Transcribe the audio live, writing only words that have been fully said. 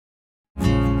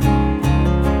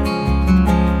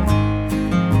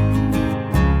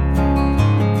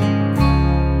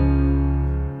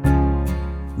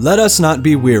Let us not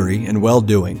be weary in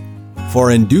well-doing,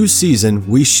 for in due season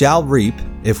we shall reap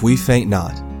if we faint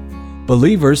not.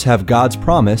 Believers have God's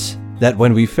promise that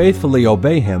when we faithfully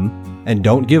obey Him and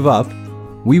don't give up,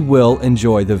 we will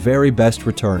enjoy the very best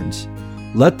returns.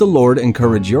 Let the Lord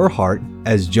encourage your heart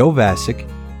as Joe Vasick,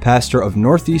 pastor of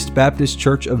Northeast Baptist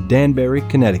Church of Danbury,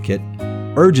 Connecticut,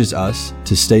 urges us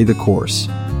to stay the course.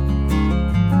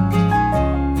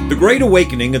 The Great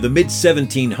Awakening of the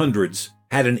mid-1700s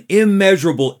had an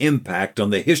immeasurable impact on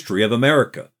the history of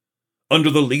America. Under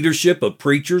the leadership of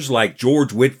preachers like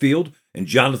George Whitefield and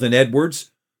Jonathan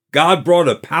Edwards, God brought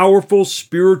a powerful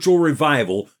spiritual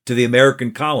revival to the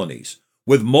American colonies,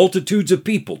 with multitudes of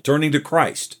people turning to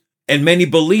Christ, and many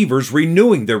believers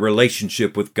renewing their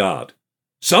relationship with God.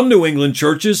 Some New England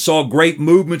churches saw great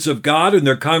movements of God in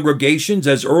their congregations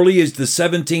as early as the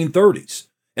 1730s,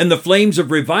 and the flames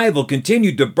of revival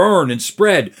continued to burn and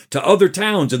spread to other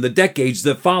towns in the decades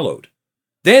that followed.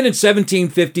 Then in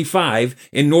 1755,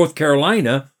 in North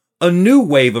Carolina, a new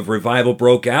wave of revival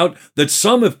broke out that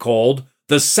some have called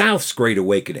the South's Great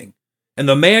Awakening, and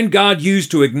the man God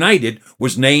used to ignite it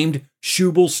was named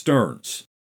Shubal Stearns.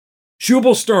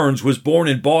 Shubal Stearns was born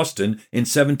in Boston in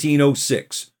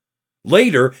 1706.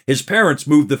 Later, his parents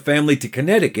moved the family to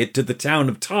Connecticut to the town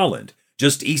of Tolland,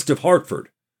 just east of Hartford.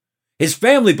 His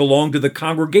family belonged to the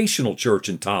Congregational Church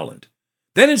in Tolland.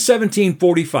 Then in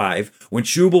 1745, when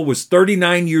Shubal was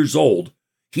 39 years old,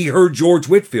 he heard George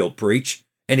Whitefield preach,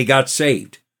 and he got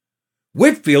saved.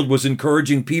 Whitefield was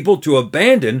encouraging people to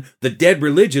abandon the dead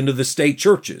religion of the state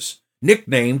churches,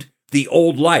 nicknamed the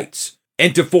Old Lights,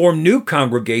 and to form new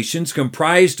congregations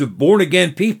comprised of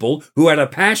born-again people who had a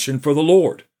passion for the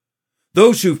Lord.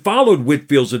 Those who followed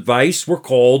Whitefield's advice were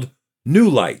called New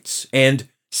Lights and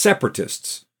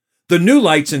Separatists. The New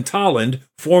Lights in Tolland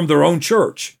formed their own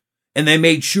church, and they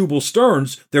made Shubal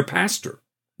Stearns their pastor.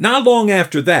 Not long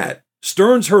after that,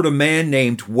 Stearns heard a man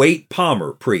named Waite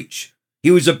Palmer preach.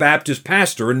 He was a Baptist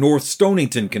pastor in North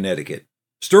Stonington, Connecticut.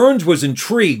 Stearns was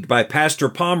intrigued by Pastor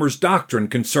Palmer's doctrine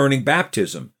concerning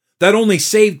baptism, that only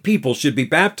saved people should be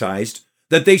baptized,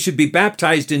 that they should be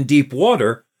baptized in deep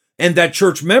water, and that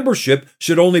church membership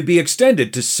should only be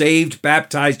extended to saved,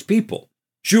 baptized people.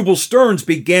 Shubal Stearns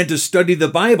began to study the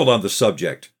Bible on the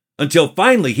subject, until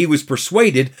finally he was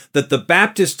persuaded that the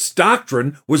Baptists'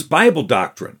 doctrine was Bible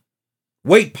doctrine.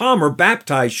 Waite Palmer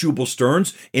baptized Shubal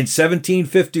Stearns in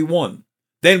 1751.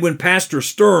 Then when Pastor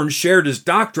Stearns shared his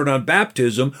doctrine on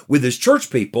baptism with his church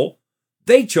people,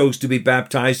 they chose to be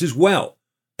baptized as well,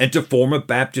 and to form a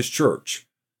Baptist church.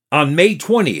 On May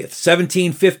 20th,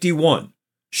 1751,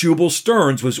 Shubal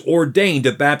Stearns was ordained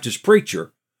a Baptist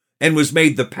preacher and was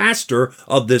made the pastor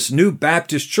of this new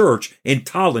Baptist church in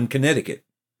Tolland, Connecticut.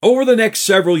 Over the next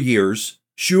several years,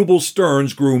 Shubal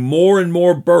Stearns grew more and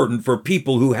more burdened for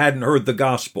people who hadn't heard the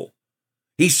gospel.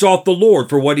 He sought the Lord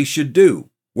for what he should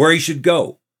do, where he should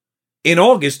go. In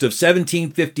August of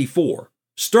 1754,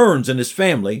 Stearns and his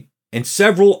family and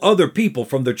several other people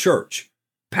from the church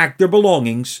packed their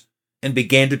belongings and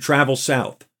began to travel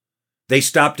south. They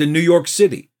stopped in New York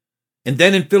City, and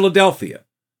then in Philadelphia,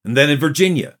 and then in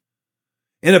Virginia.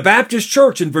 In a Baptist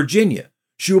church in Virginia,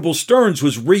 Shubal Stearns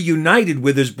was reunited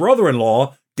with his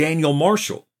brother-in-law, Daniel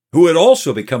Marshall, who had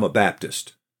also become a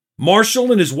Baptist.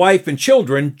 Marshall and his wife and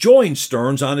children joined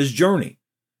Stearns on his journey.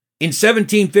 In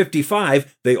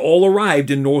 1755, they all arrived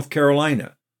in North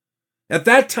Carolina. At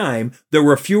that time, there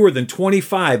were fewer than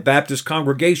 25 Baptist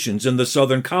congregations in the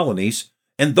southern colonies,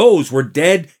 and those were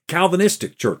dead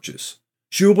Calvinistic churches.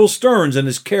 Shubal Stearns and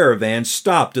his caravan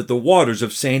stopped at the waters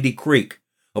of Sandy Creek,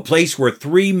 a place where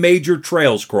 3 major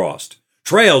trails crossed,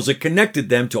 trails that connected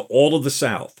them to all of the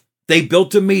South. They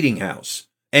built a meeting house,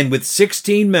 and with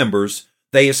 16 members,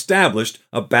 they established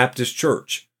a Baptist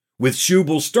church, with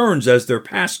Shubal Stearns as their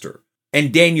pastor,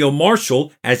 and Daniel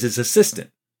Marshall as his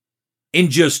assistant. In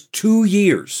just 2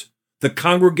 years, the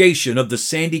congregation of the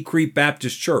Sandy Creek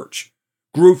Baptist Church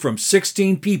grew from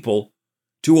 16 people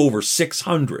to over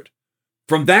 600.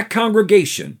 From that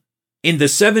congregation, in the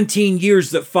 17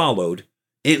 years that followed,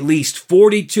 at least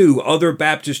 42 other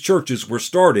Baptist churches were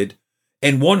started,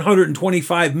 and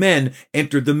 125 men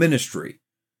entered the ministry.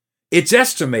 It's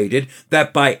estimated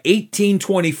that by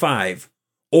 1825,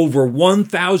 over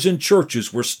 1,000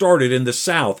 churches were started in the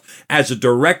South as a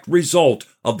direct result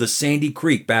of the Sandy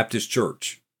Creek Baptist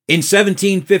Church. In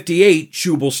 1758,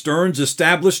 Shubal Stearns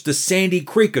established the Sandy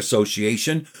Creek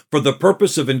Association for the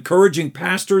purpose of encouraging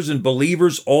pastors and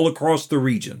believers all across the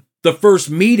region. The first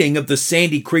meeting of the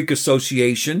Sandy Creek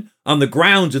Association on the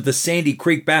grounds of the Sandy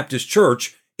Creek Baptist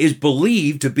Church is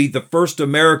believed to be the first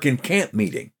American camp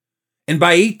meeting. And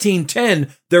by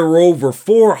 1810, there were over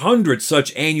 400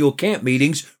 such annual camp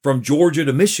meetings from Georgia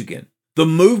to Michigan. The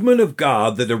movement of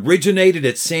God that originated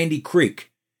at Sandy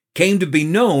Creek came to be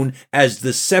known as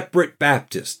the Separate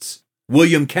Baptists.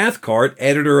 William Cathcart,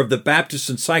 editor of the Baptist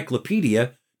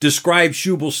Encyclopedia, described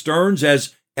Shubal Stearns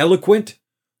as eloquent,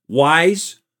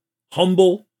 wise,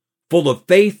 humble, full of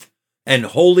faith, and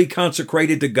wholly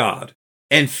consecrated to God.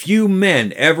 And few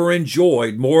men ever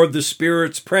enjoyed more of the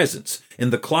Spirit's presence in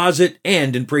the closet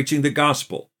and in preaching the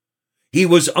gospel. He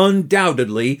was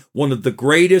undoubtedly one of the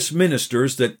greatest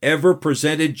ministers that ever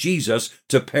presented Jesus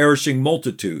to perishing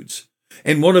multitudes,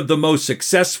 and one of the most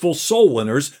successful soul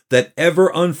winners that ever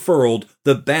unfurled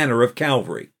the banner of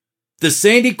Calvary. The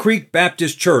Sandy Creek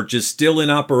Baptist Church is still in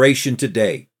operation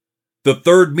today. The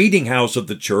third meeting house of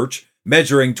the church,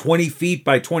 measuring 20 feet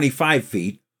by 25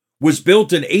 feet, was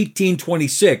built in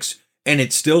 1826, and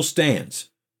it still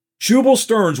stands. Shubal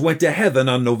Stearns went to heaven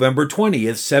on November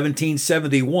 20th,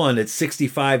 1771 at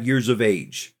 65 years of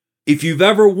age. If you've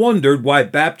ever wondered why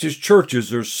Baptist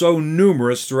churches are so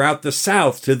numerous throughout the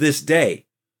South to this day,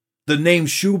 the name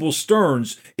Shubal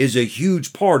Stearns is a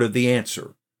huge part of the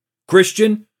answer.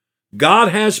 Christian, God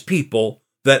has people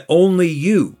that only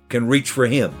you can reach for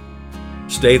Him.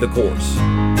 Stay the course.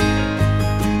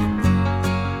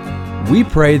 We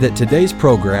pray that today's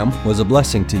program was a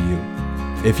blessing to you.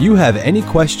 If you have any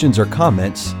questions or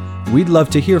comments, we'd love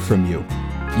to hear from you.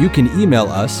 You can email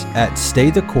us at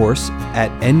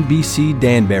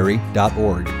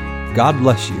staythecourse@nbcdanbury.org. God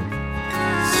bless you.